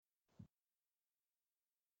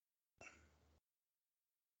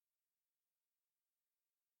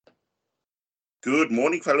Good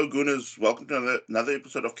morning, fellow Gooners. Welcome to another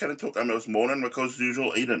episode of Cannon Talk. I'm your host, Mona, and my co-host, as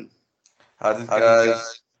usual, Aiden. How's it,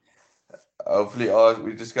 guys? Hopefully,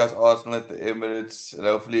 we discuss Arsenal at the Emirates, and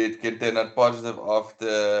hopefully, it can turn out positive after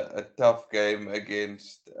a tough game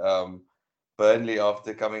against Burnley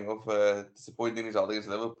after coming off a disappointing result against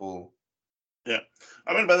Liverpool. Yeah.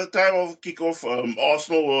 By the time of kickoff,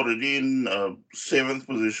 Arsenal were already in seventh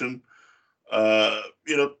position, uh,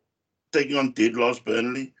 you know, taking on dead last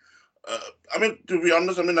Burnley. Uh, to be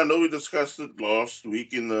honest, I know we discussed it last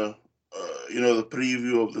week in the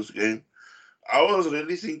preview of this game. I was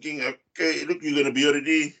really thinking, okay, look, you're going to be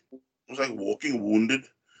already, it was like walking wounded.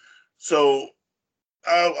 So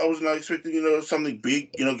I was not expecting, something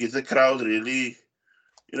big, get the crowd really,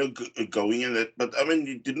 going in that. But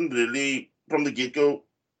it didn't really, from the get go,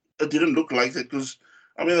 it didn't look like that because,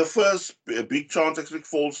 the first big chance actually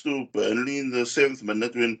falls to Burnley in the seventh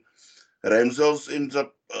minute when Ramsdale ends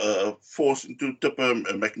up forcing to tip a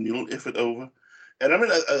McNeil effort over. And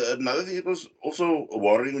another thing that was also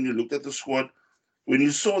worrying when you looked at the squad, when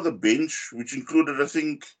you saw the bench, which included, I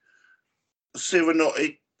think, seven or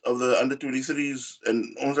eight of the under 23s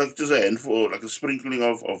and almost like just a handful, like a sprinkling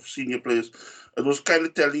of senior players. It was kind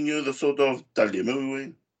of telling you the sort of dilemma we were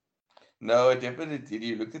in. No, it definitely did.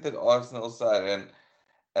 You looked at that Arsenal side,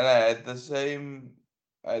 and I had the same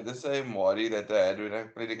worry that I had when I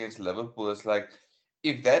played against Liverpool. It's like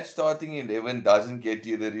if that starting 11 doesn't get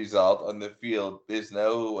you the result on the field, there's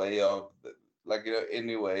no way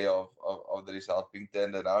any way of the result being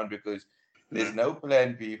turned around because Yeah. there's no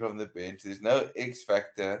plan B from the bench. There's no X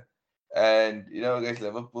factor. And against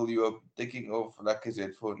Liverpool, you were taking off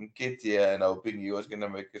Lacazette for Nketiah and hoping he was going to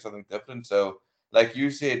make something different. So, like you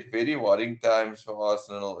said, very worrying times for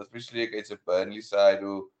Arsenal, especially against a Burnley side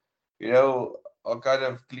who, are kind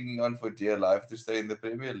of clinging on for dear life to stay in the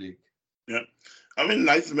Premier League. Yeah.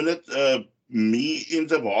 Ninth minute, me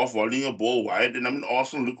ends up half volleying a ball wide, and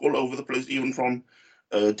Arsenal look all over the place, even from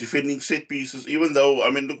defending set pieces. Even though,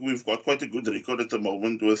 look, we've got quite a good record at the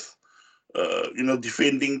moment with,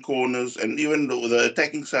 defending corners, and even the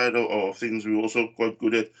attacking side of things, we're also quite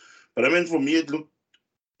good at. But for me, it looked,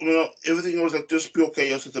 everything was like just pure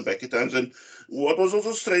chaos at the back at times. And what was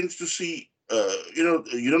also strange to see, you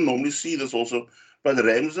don't normally see this also, but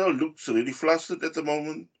Ramsdale looks really flustered at the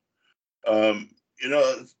moment. Um,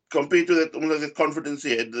 compared to that, almost like the confidence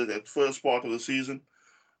he had that first part of the season.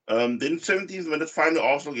 Then 17th minute, finally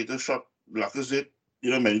Arsenal get a shot. Lacazette,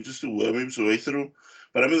 manages to worm his way through.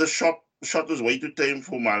 But the shot was way too tame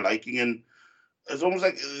for my liking, and it's almost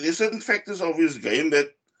like there's certain factors of his game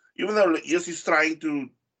that, even though yes, he's trying to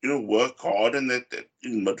work hard in that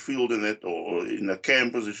in midfield and that or in a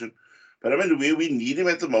cam position, but the way we need him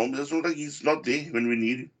at the moment, it's not like he's not there when we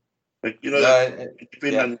need him. Like No, it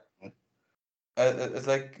depends yeah, on. it's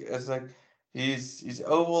like his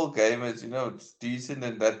overall game is it's decent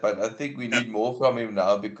and that, but I think we need more from him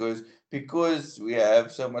now because we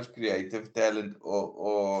have so much creative talent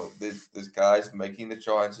or this guy's making the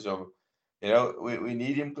chances of we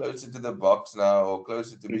need him closer to the box now or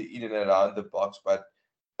closer to be in and around the box, but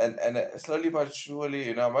and slowly but surely,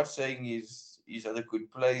 I'm not saying he's not a good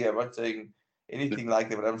player. I'm not saying anything like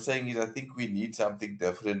that. But I'm saying is I think we need something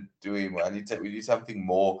different to him. We need something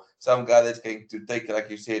more. Some guy that's going to take, like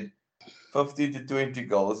you said, 15 to 20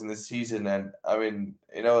 goals in the season. And I mean,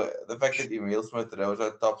 the fact that Emil Smith Rowe is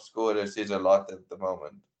our top scorer says a lot at the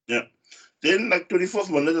moment. Yeah. Then, like 24th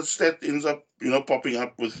minute, the stat ends up, popping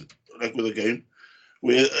up with a game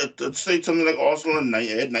where it states something like Arsenal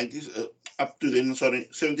had 90 up to then, sorry,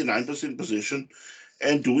 79% possession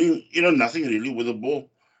and doing nothing really with the ball.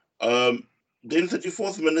 Then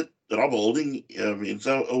 34th minute, Rob Holding ends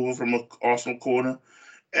up over from a Arsenal corner,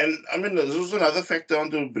 and this was another factor I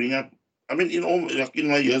want to bring up. In all like in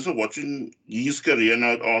my years of watching his career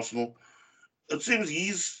now at Arsenal, it seems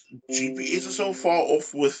his GPS is so far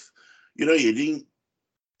off with heading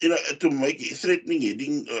to make threatening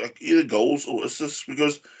heading like either goals or assists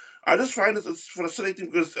because I just find it's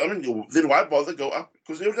frustrating because then why bother go up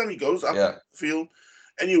because every time he goes up Yeah. the field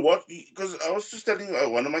and you watch because I was just telling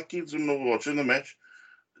one of my kids when we were watching the match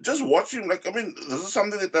just watch him like this is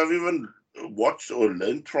something that I've even watched or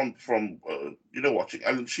learned from watching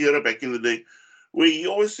Alan Shearer back in the day where he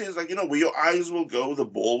always says like where your eyes will go the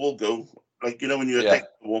ball will go like when you Yeah. attack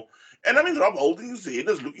the ball and Rob Holding's head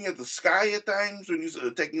is looking at the sky at times when he's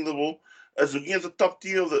attacking the ball as looking at the top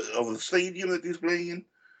tier of the stadium that he's playing in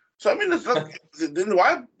so it's like then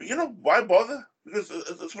why bother because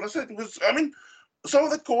it's what I said because some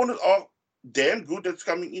of the corners are damn good that's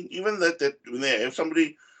coming in. Even that when they have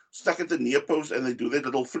somebody stuck at the near post and they do their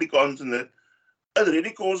little flick ons and that, it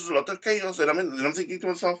really causes a lot of chaos. And then I'm thinking to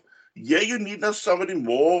myself, Yeah, you need now somebody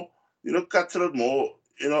more, cutthroat, more,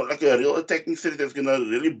 like a real attacking threat that's gonna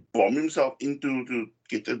really bomb himself into to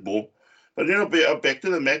get that ball. But back to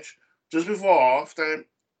the match, just before halftime,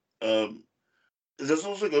 um, this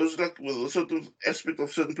also goes like with a certain aspect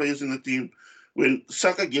of certain players in the team. When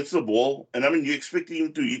Saka gets the ball, and I mean, you expect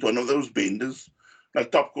him to hit one of those benders,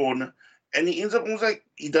 like top corner, and he ends up almost like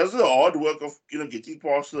he does the hard work of getting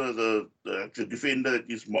past the defender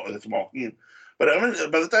that's marking him. But I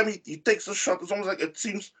mean, by the time he takes the shot, it's almost like it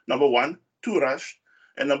seems number one too rushed,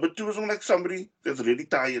 and number two is almost like somebody that's really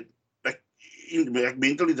tired, like like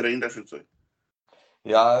mentally drained, I should say.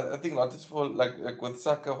 Yeah, I think not just for like with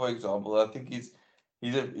Saka, for example. I think he's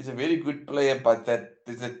a very good player, but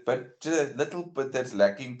there's a bit just a little bit that's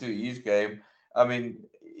lacking to his game. I mean,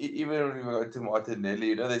 even when we go to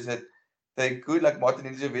Martinelli, they're good. Like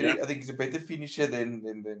Martinelli's a Yeah, very, I think he's a better finisher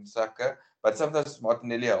than Saka. But sometimes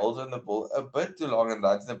Martinelli holds on the ball a bit too long and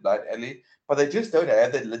runs in the blind alley. But they just don't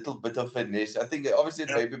have that little bit of finesse. I think obviously it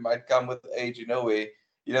yeah, maybe might come with age,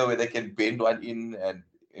 where they can bend one in and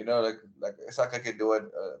like Saka can do it,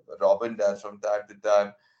 Robin does from time to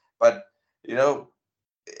time, but you know,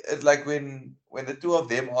 it's like when the two of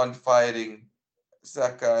them aren't firing,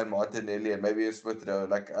 Saka and Martinelli and maybe Smith Rowe,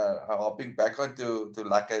 like are hopping back onto to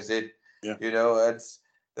Lacazette. yeah, It's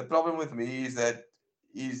the problem with me is that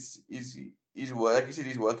he's work. He said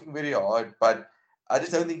he's working very hard, but I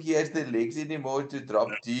just don't think he has the legs anymore to yeah. drop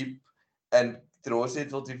deep and throw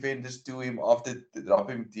central defenders to him after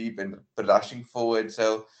dropping deep and rushing forward.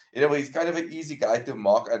 So he's kind of an easy guy to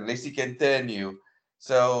mark unless he can turn you.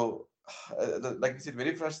 So, like I said,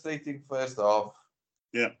 very frustrating first half.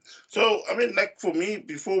 Yeah. So I mean, like for me,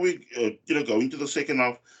 before we go into the second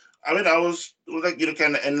half, I mean, I was like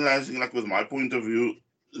kind of analyzing like with my point of view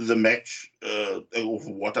the match of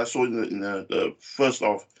what I saw in the first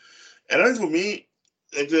half, and I think for me,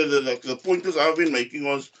 like the pointers I've been making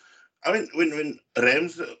was, I mean, when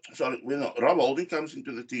when Rob Holding comes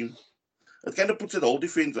into the team, it kind of puts it whole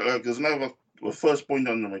defense. There's no a first point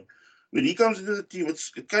on the like, when he comes into the team,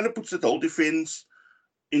 it kind of puts it whole defense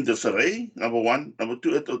in disarray. Number one, number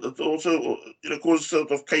two, it also causes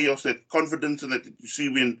sort of chaos, that confidence, and that you see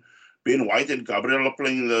when Ben White and Gabriel are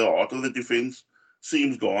playing in the heart of the defense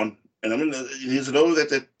seems gone. And I mean, there's no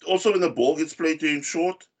that also when the ball gets played to him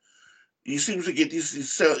short, he seems to get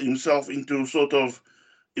himself into sort of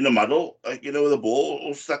in a muddle, like with the ball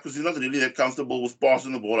or stuck because he's not really that comfortable with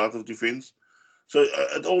passing the ball out of defense. So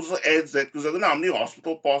it also adds that because I don't know how many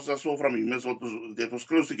hospital passes I saw from him as well that was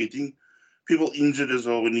close to getting people injured as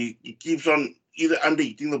well when he keeps on either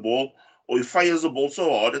underhitting the ball or he fires the ball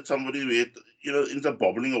so hard at somebody where it ends up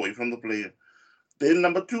bobbling away from the player. Then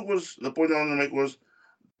number two was the point I want to make was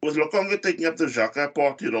with Lokonga taking up the Xhaka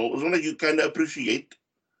party role, it was only you kind of appreciate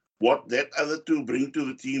what that other two bring to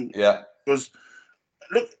the team. Yeah, Because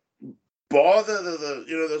look, bar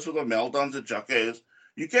the sort of meltdowns that Xhaka is,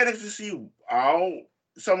 you can actually see how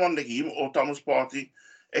someone like him or Thomas Partey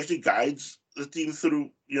actually guides the team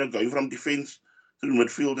through, going from defense through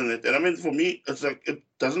midfield and that. And I mean, for me, it's like it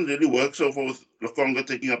doesn't really work so far with Lokonga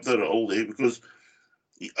taking up the role there because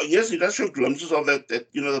yes, he does show glimpses of that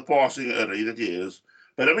the passing array that he is,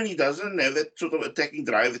 but I mean, he doesn't have that sort of attacking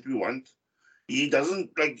drive that we want. He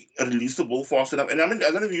doesn't like release the ball fast enough. And I mean,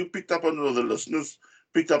 I don't know if you picked up on it or the listeners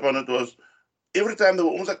picked up on it was every time they were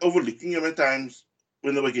almost like overlooking him at times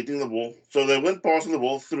when they were getting the ball. So they weren't passing the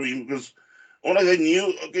ball through him because only they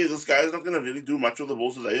knew, okay, this guy's not going to really do much of the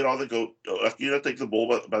ball, so they rather go, take the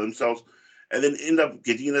ball by themselves and then end up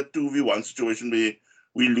getting in a 2v1 situation where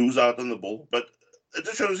we lose out on the ball. But it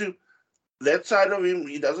just shows you that side of him,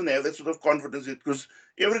 he doesn't have that sort of confidence yet because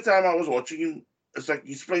every time I was watching him, it's like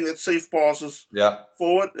he's playing that safe passes yeah.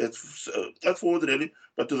 forward. It's not forward really,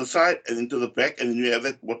 but to the side and then to the back, and then you have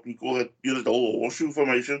that what we call that the whole horseshoe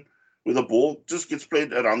formation, where the ball just gets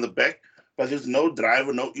played around the back, but there's no drive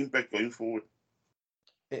or no impact going forward.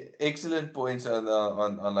 Excellent points on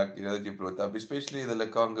like that you brought up, especially the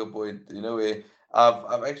Lukonga point. Where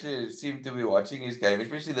I've actually seemed to be watching his game,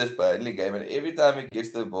 especially this Burnley game, and every time he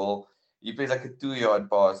gets the ball, he plays like a 2 yard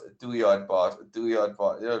pass, a 2 yard pass, a 2 yard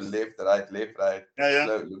pass. Left, right, Yeah, yeah,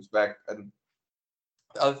 slow, looks back. And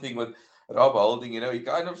the other thing with Rob Holding, he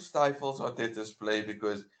kind of stifles Arteta's play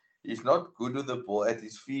because he's not good with the ball at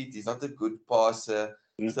his feet. He's not a good passer.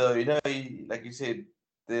 yeah, So, like you said,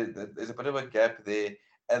 there's a bit of a gap there.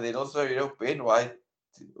 And then also, Ben White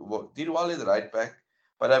did well at right back,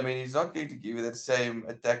 but I mean, he's not going to give you that same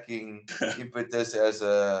attacking impetus as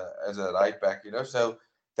a right back. So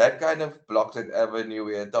that kind of blocks that avenue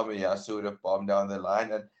where Tommy Yasu would have bombed down the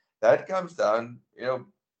line, and that comes down.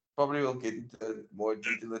 Probably we'll get into more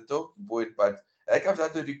detail the talking point, but That comes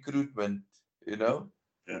down to recruitment, you know.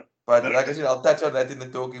 Yeah. But But like I said, I'll touch on that in the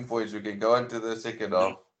talking points. We can go on to the second yeah.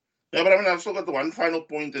 half. Yeah, but I mean, I've still got the one final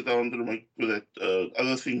point that I wanted to make with that.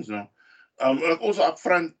 Other things now. Like also up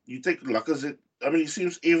front, you take Lacazette. I mean, he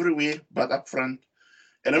seems everywhere but up front.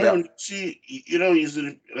 And I mean, Yeah, when you see, he's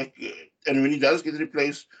like, and when he does get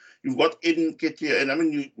replaced, you've got Eden Ketia, and I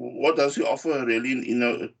mean, what does he offer really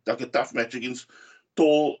in like a tough match against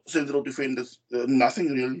tall central defenders?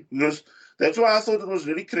 Nothing really, because that's why I thought it was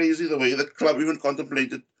really crazy the way the club even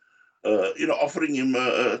contemplated, offering him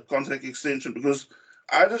a contract extension, because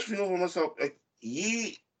I just feel for myself like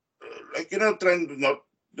trying not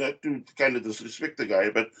to kind of disrespect the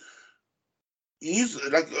guy, but he's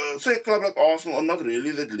like say a club like Arsenal are not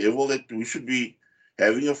really that level that we should be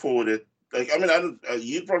having a forward at. Like I mean, I don't.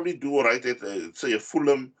 He'd probably do all right at say a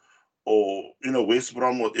Fulham or West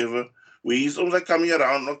Brom, whatever. Where he's almost like coming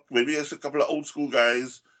around, like maybe there's a couple of old school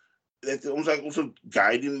guys that almost like also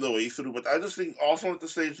guide him the way through. But I just think Arsenal at the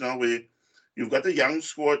stage now where you've got a young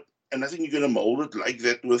squad, and I think you're going to mold it like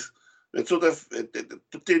that with that sort of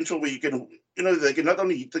potential where you can, they can not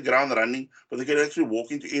only hit the ground running, but they can actually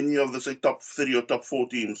walk into any of the say top 3 or top 4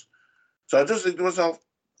 teams. So I just think to myself,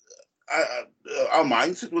 our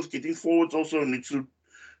mindset with getting forwards also needs to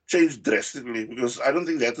change drastically, because I don't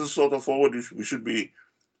think that's the sort of forward we should be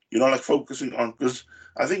like focusing on. Because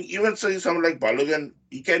I think even say someone like Balogun,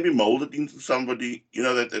 he can be molded into somebody,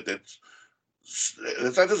 let's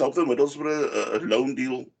I just hope the Middlesbrough loan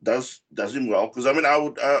deal does him well. Because I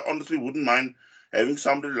honestly wouldn't mind having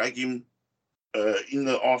somebody like him in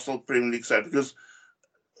the Arsenal Premier League side, because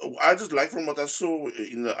I just like from what I saw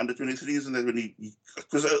in the under 23s, and that when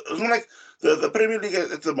because it's not like the Premier League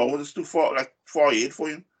at the moment is too far ahead for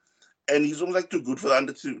him, and he's almost like too good for the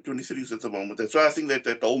under 23s at the moment. That's why I think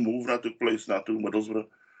that whole move now took place now to Middlesbrough,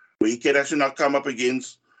 where he can actually now come up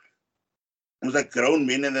against it was like grown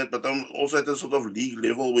men and that, but also at a sort of league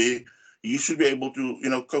level where you should be able to,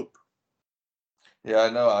 cope. yeah,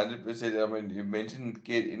 no, 100%. I mean, you mentioned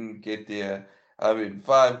get there. I mean,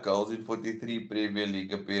 5 goals in 43 Premier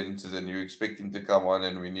League appearances, and you expect him to come on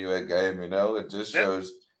and win you a game. You know, it just Yeah,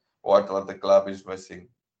 shows what the club is missing.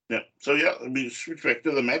 yeah. So yeah, we switch back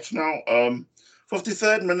to the match now.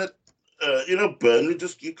 53rd minute, Burnley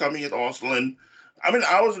just keep coming at Arsenal, and I mean,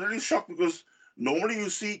 I was really shocked because normally you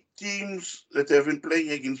see teams that have been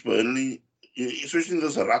playing against Burnley, especially in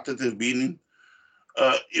this rut that they've been in,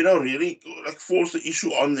 really like force the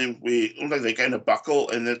issue on them where like they kind of buckle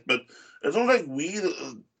and that, but it's not like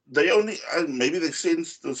they only, maybe they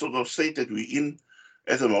sense the sort of state that we're in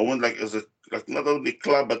at the moment, like as a, like not only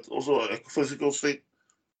club, but also like physical state.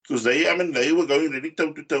 Because they were going really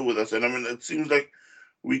toe to toe with us. And I mean, it seems like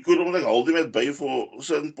we could almost like hold them at bay for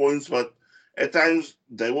certain points, but at times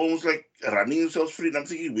they were almost like running themselves free. And I'm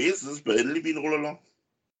thinking, where's this Burnley been all along?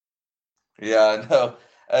 Yeah, no,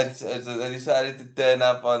 they decided to turn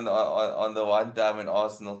up on the one time when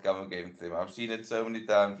Arsenal come against them. I've seen it so many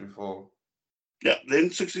times before. Yeah, then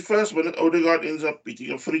 61st minute, Odegaard ends up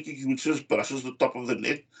beating a free kick which just brushes the top of the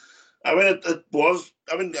net. I mean, it was,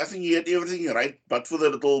 I mean, I think he had everything right, but for the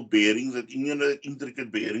little bearings, that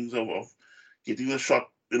intricate bearings of getting the shot,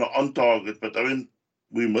 on target. But I mean,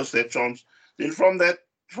 we missed that chance. Then from the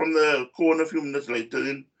corner a few minutes later,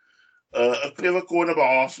 then a clever corner by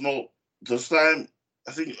Arsenal. This time,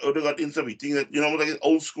 I think Odegaard ends up hitting it, like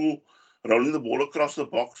old school, rolling the ball across the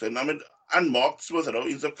box. And I mean, unmarked Smith Rowe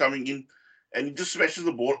ends up coming in and he just smashes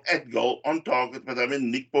the ball at goal on target. But I mean,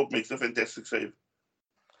 Nick Pope makes a fantastic save.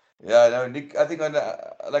 Yeah, no, Nick. I think on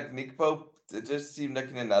like Nick Pope, it just seemed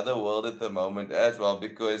like in another world at the moment as well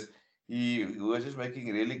because he was just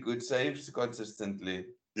making really good saves consistently.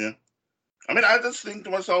 Yeah. I mean, I just think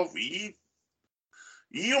to myself, he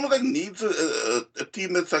almost like needs a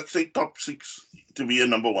team that's like say top 6 to be a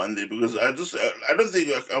number one there, because I don't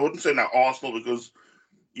think I wouldn't say now Arsenal, because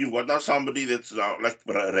you've got now somebody that's now like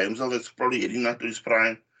Ramsdale that's probably heading now to his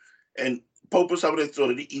prime, and Pope is somebody that's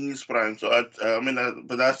already in his prime. So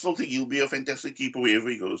but I still think he'll be a fantastic keeper wherever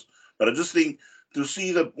he goes. But I just think to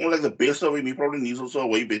see the more like the best of him, he probably needs also a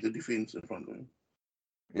way better defense in front of him.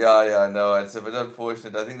 Yeah, yeah, no, it's a bit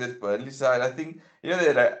unfortunate. I think this Burnley side. I think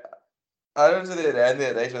I don't say they ran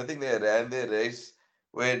their race. I think they ran their race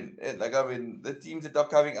when, like, I mean, the teams that are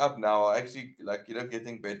coming up now are actually like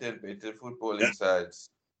getting better and better Yeah, footballing sides.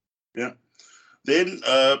 yeah. Then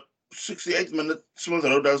 68th minute, Smith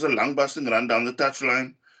Rowe does a long busting run down the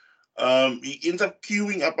touchline. He ends up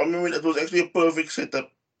queuing up. I mean, it was actually a perfect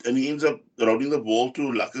setup, and he ends up routing the ball to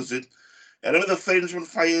Lacazette. And I mean, the Frenchman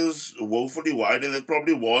fires woefully wide, and that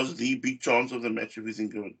probably was the big chance of the match if you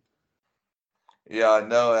think of it. Yeah,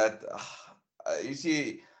 no, you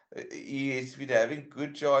see. He's been having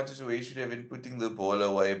good chances where he should have been putting the ball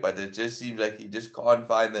away, but it just seems like he just can't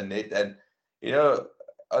find the net. And you know,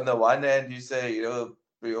 on the one hand, you say your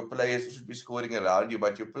players should be scoring around you,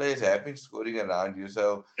 but your players have been scoring around you.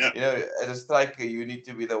 So Yeah. as a striker, you need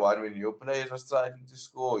to be the one when your players are starting to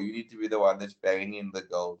score. You need to be the one that's banging in the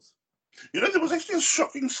goals. There was actually a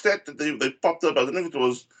shocking stat that they popped up. I don't know if it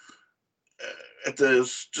was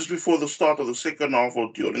just before the start of the second half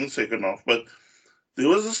or during the second half, but there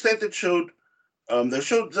was a stat that showed they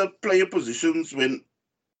showed the player positions when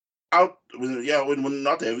not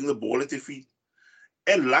having the ball at their feet.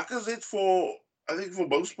 And Lacazette, for I think for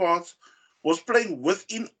most parts, was playing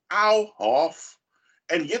within our half.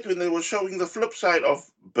 And yet, when they were showing the flip side of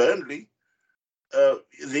Burnley, I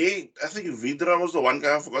think Vidra was the one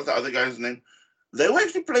guy. I forgot the other guy's name. They were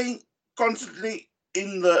actually playing constantly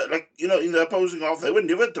in the in the opposing half. They were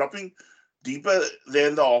never dropping deeper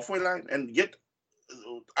than the halfway line, and yet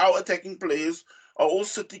our attacking players are all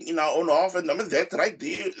sitting in our own half. And I mean that right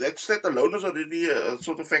there, that stat alone is already a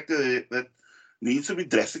sort of factor that needs to be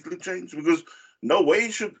drastically changed because no way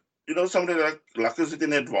should somebody like Lacazette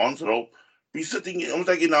in an advanced role be sitting almost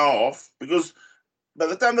like in our half because by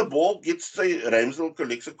the time the ball gets, say, Ramsdale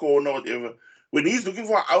collects a corner or whatever, when he's looking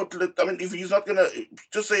for an outlet, I mean, if he's not gonna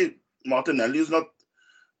just say Martinelli is not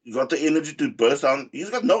got the energy to burst down, he's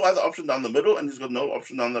got no other option down the middle, and he's got no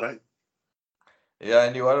option down the right. Yeah,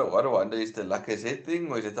 and you want to wonder is the Lacazette thing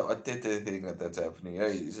or is it the Arteta thing that's happening? Yeah,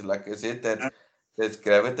 is it Lacazette that's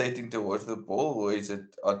gravitating towards the ball, or is it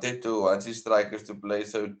Arteta who wants his strikers to play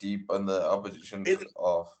so deep on the opposition's And,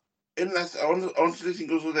 off? and that's, I honestly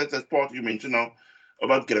think also that part you mentioned now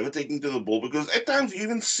about gravitating to the ball because at times you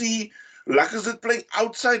even see Lacazette playing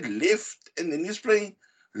outside left, and then he's playing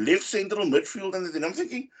left central midfield, and then I'm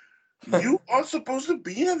thinking you are supposed to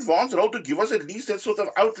be in advanced role to give us at least that sort of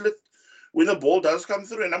outlet when the ball does come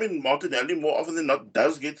through. And I mean, Martinelli more often than not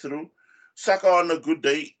does get through. Saka on a good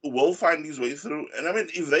day will find his way through. And I mean,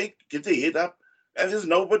 if they get their head up and there's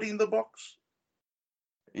nobody in the box.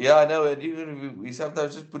 Yeah, I know, and even we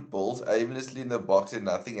sometimes just put balls aimlessly in the box and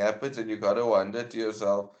nothing happens, and you gotta wonder to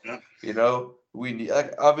yourself, Yeah. we need.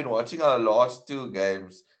 Like, I've been watching our last two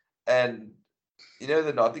games, and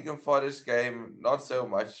the Nottingham Forest game, not so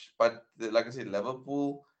much, but like I said,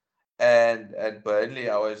 Liverpool and Burnley,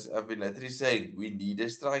 I've been literally saying we need a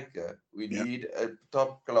striker, we Yeah. need a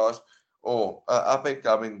top class or up and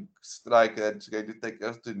coming striker that's going to take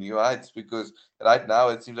us to new heights because right now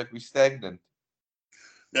it seems like we're stagnant.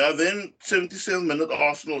 Now then 77th minute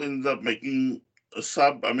Arsenal ended up making a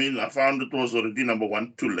sub. I mean, I found it was already number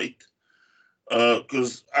one too late.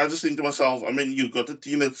 Because I just think to myself, I mean, you've got a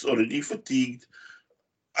team that's already fatigued.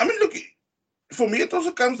 I mean, look, for me, it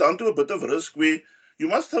also comes down to a bit of risk where you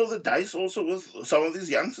must throw the dice also with some of these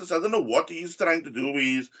youngsters. I don't know what he's trying to do. Where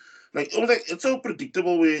he's like it's so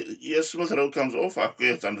predictable. Where yes, Smith Rowe comes off, okay,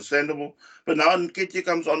 it's understandable. But now Nketiah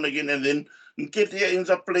comes on again, and then Nketiah ends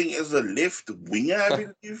up playing as a left winger, I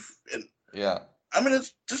believe. And Yeah. I mean,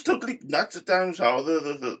 it's just totally nuts at times how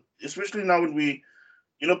the especially now when we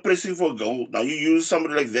pressing for a goal. Now you use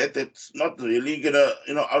somebody like that that's not really gonna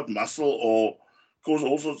outmuscle or cause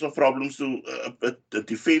all sorts of problems to the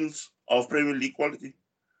defense of Premier League quality.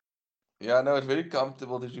 Yeah, no, it's very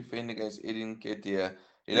comfortable to defend against Edin Ketia.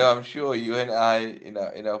 Yeah, I'm sure you and I, in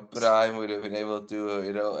our prime, would have been able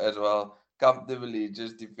to, as well, comfortably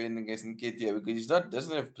just defend against Nketiah because he's not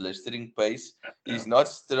doesn't have blistering pace. yeah, He's not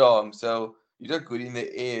strong, so he's not good in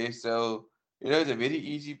the air. So it's a very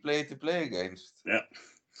easy player to play against. yeah.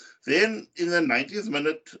 Then in the 90th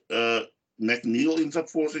minute, McNeil ends up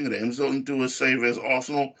forcing Ramsdale into a save as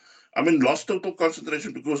Arsenal. I mean, lost total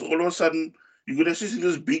concentration because all of a sudden you could actually see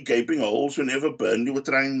these big gaping holes whenever Burnley were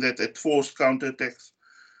trying that forced counter attacks.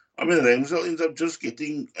 I mean, Ramsdale ends up just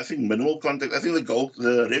getting, I think, minimal contact. I think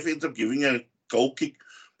the ref ends up giving a goal kick,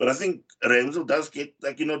 but I think Ramsdale does get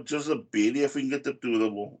just barely a fingertip to the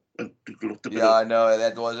ball, to tip it Yeah, over. I know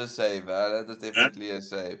that was a save. That was Yeah. definitely a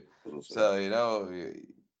save. Also, So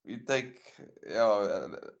you take,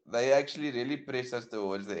 they actually really pressed us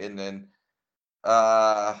towards the end, and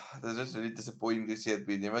this is really disappointing to see that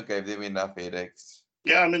we never gave them enough headaches.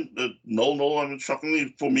 yeah, I mean, 0-0. I mean,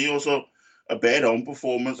 shockingly for me, also a bad home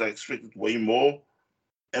performance. I expected way more,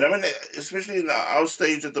 and I mean, especially in our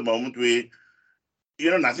stage at the moment where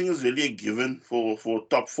nothing is really a given for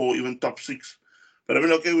top four, even top six. But I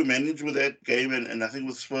mean, okay, we managed with that game, and I think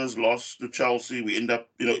with Spurs loss to Chelsea, we end up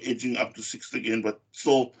edging up to sixth again, but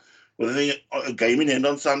still with I think a game in hand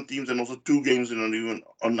on some teams and also two games in on even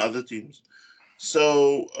on other teams.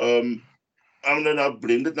 So I'm gonna now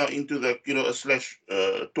blend it now into the a slash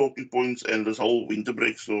talking points and this whole winter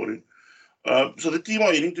break story. So the team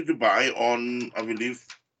are heading to Dubai on, I believe,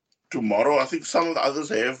 tomorrow. I think some of the others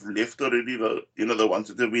have left already. The ones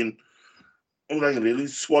that have been like really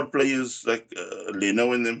squad players like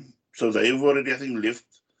Leno and them. So they've already, I think, left.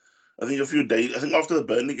 I think a few days. I think after the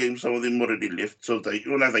Burnley game, some of them already left. So they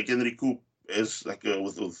can recoup as like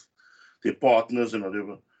with their partners and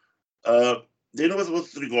whatever. Uh,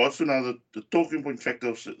 with regards to now the talking point factor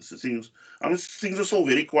of things, I mean things are still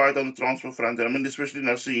very quiet on the transfer front. And I mean especially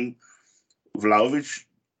now seeing Vlahovic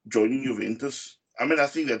joining Juventus. I mean I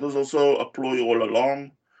think that was also a ploy all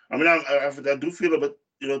along. I mean I do feel a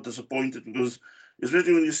bit disappointed because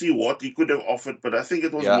especially when you see what he could have offered, but I think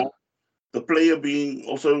it was Yeah, more the player being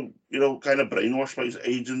also kind of brainwashed by his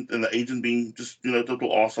agent and the agent being just total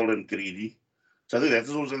arsehole and greedy. So I think that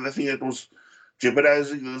is also the thing that was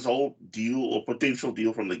jeopardizing this whole deal or potential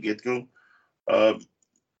deal from the get go. Uh,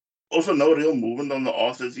 Also, no real movement on the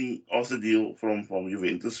Arthur deal from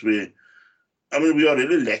Juventus, where I mean we are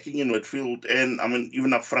really lacking in midfield and I mean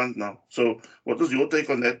even up front now. So, what was your take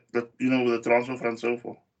on that? That with the transfer front so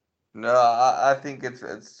far? no, I think it's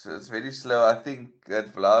very slow. I think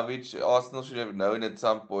that Vlahovic, Arsenal should have known at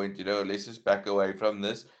some point, let's just back away from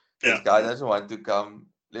this. This Yeah, guy doesn't want to come.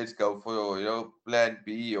 Let's go for, plan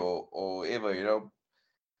B or whatever, yeah,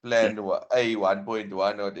 plan A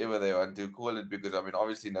 1.1 or whatever they want to call it. Because I mean,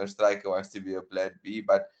 obviously, no striker wants to be a plan B.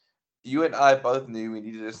 But you and I both knew we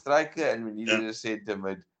needed a striker and we yeah, needed a centre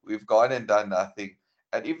mid. We've gone and done nothing.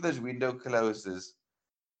 And if this window closes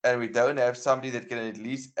and we don't have somebody that can at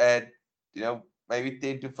least add, maybe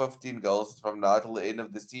 10 to 15 goals from now till the end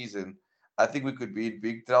of the season, I think we could be in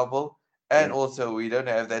big trouble. And yeah, also, we don't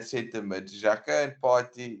have that centre mid. Xhaka and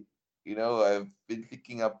Partey, have been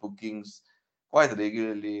picking up bookings quite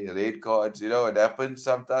regularly, red cards. It happens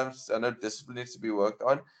sometimes. I know discipline needs to be worked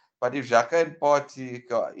on. But if Xhaka and Partey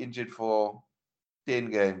got injured for 10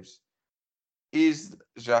 games, is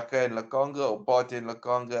Xhaka and Lokonga or Partey and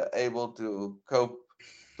Lokonga able to cope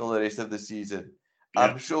till the rest of the season? yeah.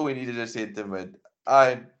 I'm sure we needed a sentiment.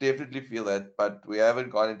 I definitely feel that, but we haven't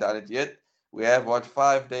gone and done it yet. We have what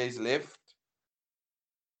 5 days left.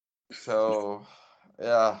 So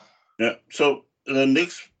yeah, Yeah. So the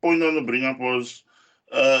next point on the bring up was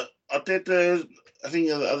Arteta. I think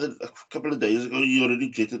a couple of days ago, he already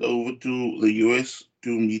jetted over to the US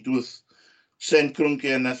to meet with Sam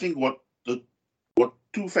Kroenke, and I think what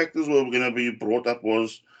two factors were going to be brought up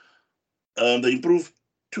was the improved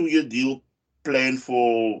 2-year deal plan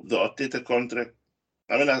for the Arteta contract.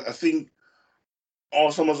 I mean, I think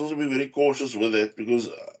Arsenal must also be very cautious with it because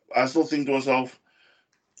I still think to myself,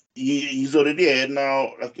 he's already had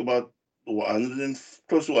now like about 100 and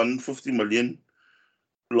close to 150 million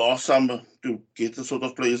last summer to get the sort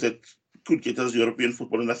of players that could get us European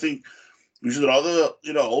football. And I think we should rather,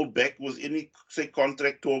 hold back with any, say,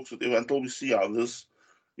 contract talks whatever, until we see how this,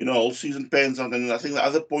 whole season pans out. And I think the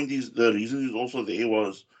other point is the reason is also there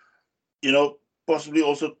was, possibly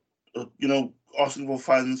also, asking for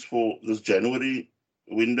funds for this January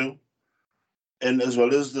window and as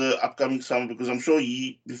well as the upcoming summer, because I'm sure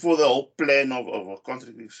before the whole plan of a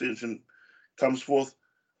contract extension comes forth,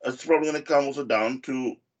 it's probably going to come also down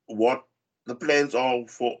to what the plans are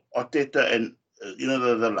for Arteta and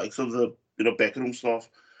the likes of the backroom staff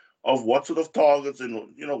of what sort of targets and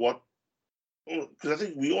what, because I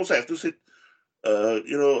think we also have to set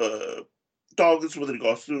targets with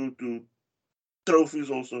regards to trophies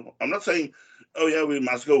also. I'm not saying, oh yeah, we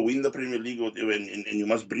must go win the Premier League or whatever, and you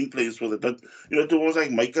must bring players for it, but to almost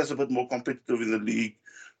like make us a bit more competitive in the league,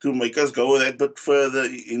 to make us go that bit further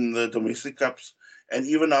in the domestic cups, and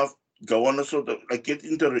even now go on a sort of like get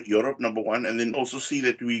into Europe number one, and then also see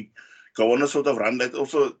that we go on a sort of run that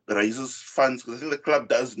also raises funds because I think the club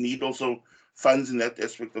does need also funds in that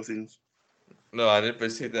aspect of things. no,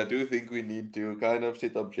 100%. I do think we need to kind of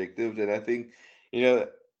set objectives, and I think you know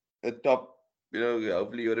a top,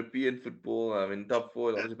 hopefully European football. I mean, top four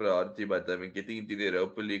is obviously priority, but I mean, getting into the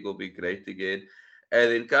Europa League will be great again.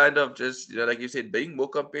 And then kind of just, like you said, being more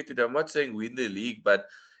competitive. I'm not saying win the league, but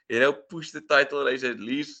push the title race at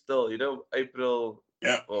least still, April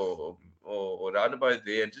Yeah. or round about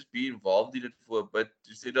there, and just be involved in it for a bit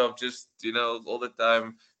instead of just, all the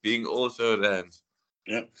time being also rans.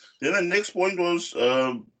 Yeah. Then the next point was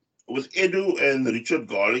with Edu and Richard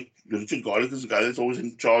Garlick. Richard Garlick is the guy that's always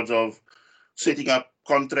in charge of setting up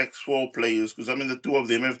contracts for players because I mean the two of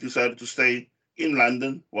them have decided to stay in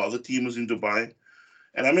London while the team is in Dubai.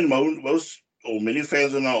 And I mean most or many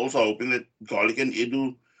fans are now also hoping that Garlic and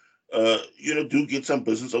Edu, do get some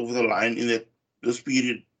business over the line in this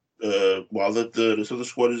period while the rest of the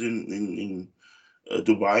squad is in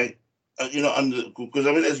Dubai. Because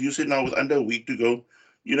I mean, as you said now, with under a week to go,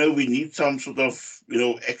 we need some sort of,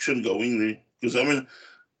 action going there. Because,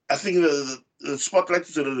 I think the spotlight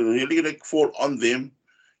is really going to fall on them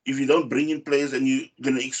if you don't bring in players and you're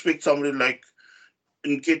going to expect somebody like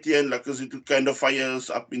Nketiah and Lacazette to kind of fire us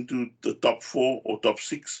up into the top 4 or top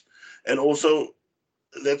 6. And also,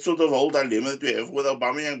 that sort of whole dilemma that we have with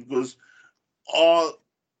Aubameyang, because are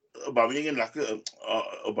Aubameyang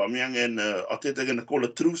and Arteta going to call a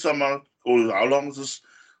truce somehow, or how long is this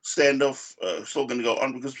standoff still going to go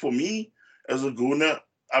on? Because for me, as a Gooner,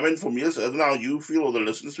 for me, I don't know how you feel or the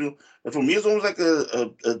listeners feel, but for me, it's almost like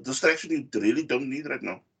a distraction you really don't need right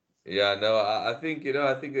now. Yeah, no, I think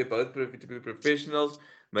I think they're both to be professionals.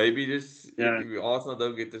 Maybe just Yeah, if Arsenal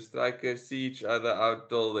don't get the striker, see each other out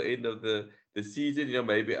till the end of the season.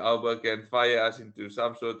 Maybe Alba can fire us into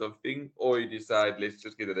some sort of thing, or you decide let's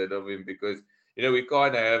just get rid of him because we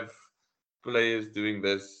can't have players doing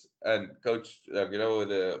this and coach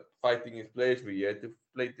the fighting his players. We have to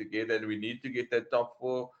play together, and we need to get that top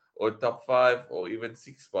 4 or top 5 or even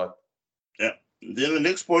 6 spot. yeah. Then the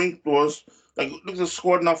next point was like, look, the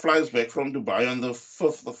squad now flies back from Dubai on the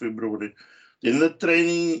 5th of February. Then the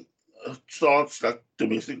training starts like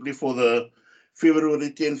domestically for the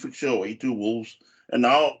February 10 fixture away to Wolves. And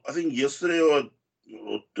now, I think yesterday or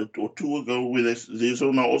two ago, where there's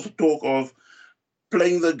now also talk of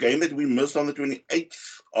playing the game that we missed on the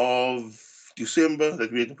 28th of December,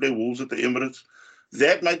 that we had to play Wolves at the Emirates.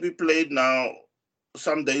 That might be played now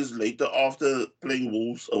some days later after playing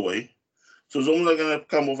Wolves away. So it's almost like going to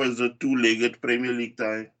come off as a two-legged Premier League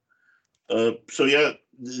tie. So yeah,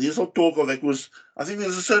 there's no talk of that. Was I think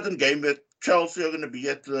there's a certain game that Chelsea are going to be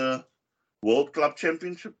at the World Club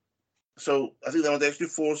Championship. So I think they want to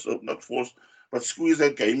actually not force, but squeeze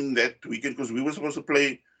that game in that weekend, because we were supposed to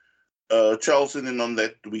play Chelsea and on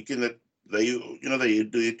that weekend that they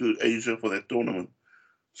head to Asia for that tournament.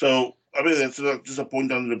 So that's just a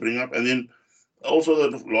point I wanted to bring up, and then also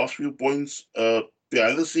the last few points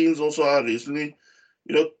behind the scenes also are recently,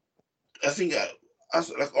 you know, I think us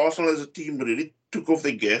like Arsenal as a team really took off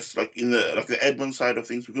the gas like in the admin side of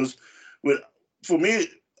things, because when for me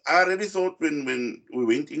I really thought when we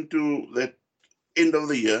went into that end of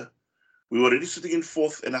the year we were already sitting in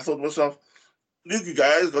fourth, and I thought to myself, look, you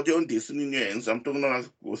guys got your own destiny in your hands. I'm talking about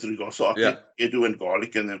with regards to Yeah, Edu and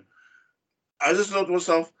Garlic and them. I just thought to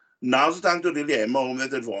myself, now's the time to really hammer home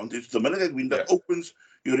that advantage. The minute that window yeah, opens,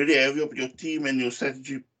 you already have your team and your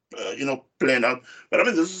strategy, planned out. But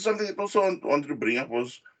this is something that also I wanted to bring up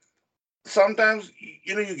was sometimes,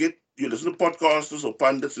 you listen to podcasters or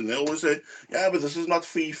pundits and they always say, yeah, but this is not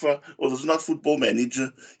FIFA or this is not Football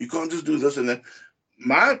Manager. You can't just do this and that.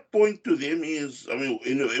 My point to them is,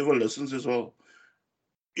 whoever listens as well,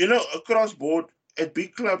 across board at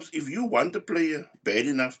big clubs, if you want a player bad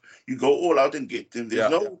enough, you go all out and get them.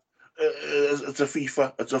 There's yeah, no, it's a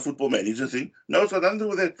FIFA, it's a Football Manager thing. No, it's got nothing to do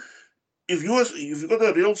with that. If you got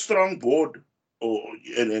a real strong board or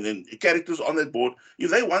and characters on that board, if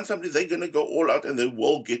they want somebody, they're gonna go all out and they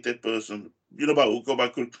will get that person. By hook or by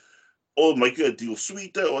crook, or make a deal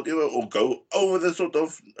sweeter or whatever, or go over the sort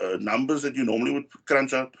of numbers that you normally would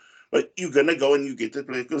crunch out. But you're gonna go and you get that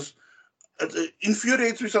player, because it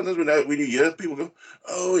infuriates me sometimes when you hear people go,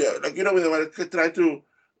 oh yeah, like when they want to try to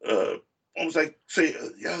uh, almost like say,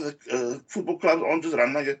 yeah, the football clubs aren't just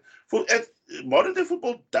run like that. Modern day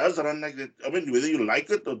football does run like that. Whether you like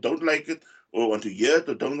it or don't like it, or want to hear it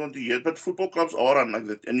or don't want to hear it, but football clubs are run like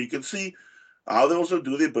that, and you can see how they also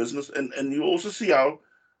do their business, and you also see how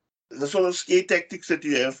the sort of scare tactics that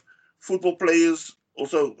you have, football players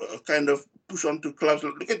also kind of push on to clubs.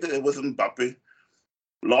 Look at with Mbappe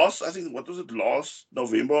last, I think, what was it, last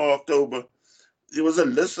November or October? There was a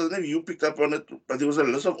list, I don't know if you picked up on it, but there was a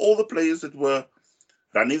list of all the players that were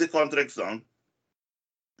running the contracts down.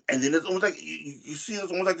 And then it's almost like you see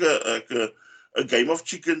it's almost like a game of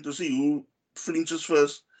chicken to see who flinches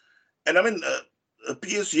first. And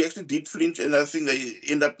PSG actually did flinch, and I think they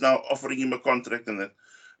end up now offering him a contract. And that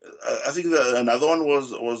I think another one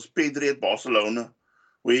was Pedri at Barcelona,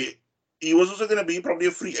 where he was also going to be probably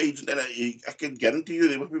a free agent, and I can guarantee you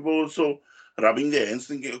there were people also rubbing their hands,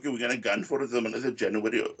 thinking, okay, we're going to gun for it the minute the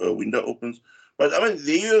January window opens. But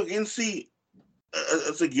there you can see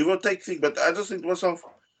it's a give or take thing. But I just think to myself,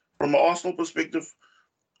 from an Arsenal perspective,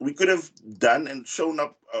 we could have done and shown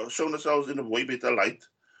ourselves in a way better light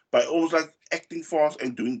by almost like acting fast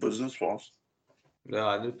and doing business fast. no,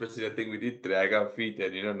 100%. I think we did drag our feet,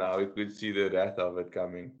 and now we could see the wrath of it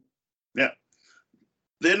coming. Yeah.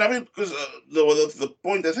 Then because the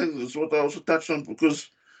point I think is what I also touched on, because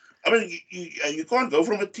you can't go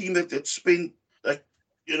from a team that spent like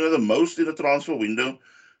the most in the transfer window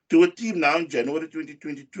to a team now in January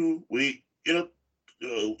 2022 where you know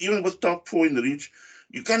even with top four in the reach,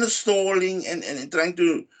 you're kind of stalling and trying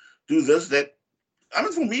to do this, that. I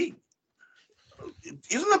mean, for me,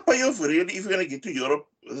 isn't a payoff really if you're going to get to Europe,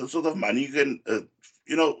 the sort of money you can,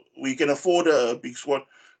 we can afford a big squad.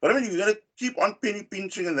 But I mean, if you're going to keep on penny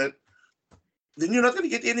pinching and that, then you're not going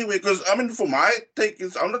to get anywhere. Because I mean, for my take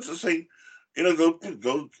is, I'm not just saying, go give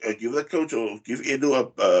the coach or give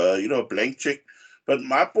Edu a blank check. But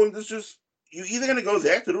my point is just, you're either going to go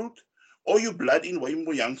that route or you blood in way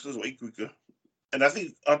more youngsters way quicker. And I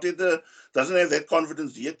think Arteta doesn't have that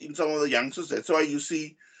confidence yet in some of the youngsters. That's why you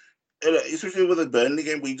see, especially with the Burnley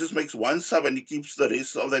game, where he just makes one sub and he keeps the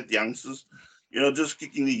rest of that youngsters, just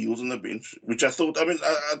kicking the heels on the bench. Which I thought, I mean,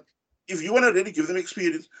 if you want to really give them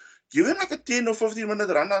experience, give them like a 10 or 15-minute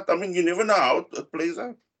run out. I mean, you never know how it plays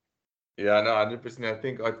out. Yeah, no, 100%. I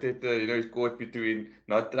think Arteta, he's caught between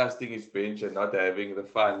not trusting his bench and not having the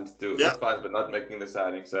funds to, Yeah. not funds, but not making the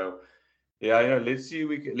signing. So, yeah, let's see.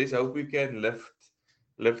 Let's hope we can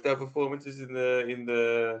lift our performances in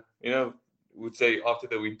the would say after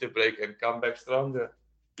the winter break and come back stronger.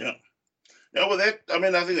 Yeah. Yeah, with that, I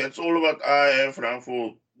mean, I think that's all about IF now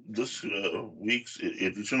for this week's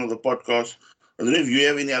edition of the podcast. I don't know if you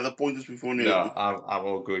have any other pointers before. No, I'm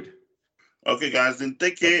all good. Okay, guys, then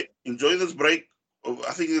take care. Enjoy this break.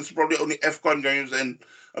 I think it's probably only AFCON games, and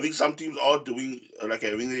I think some teams are doing like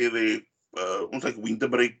having their almost like winter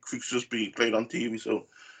break fixtures being played on TV. So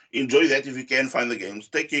enjoy that if you can find the games.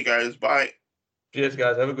 Take care, guys. Bye. Cheers,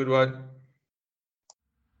 guys. Have a good one.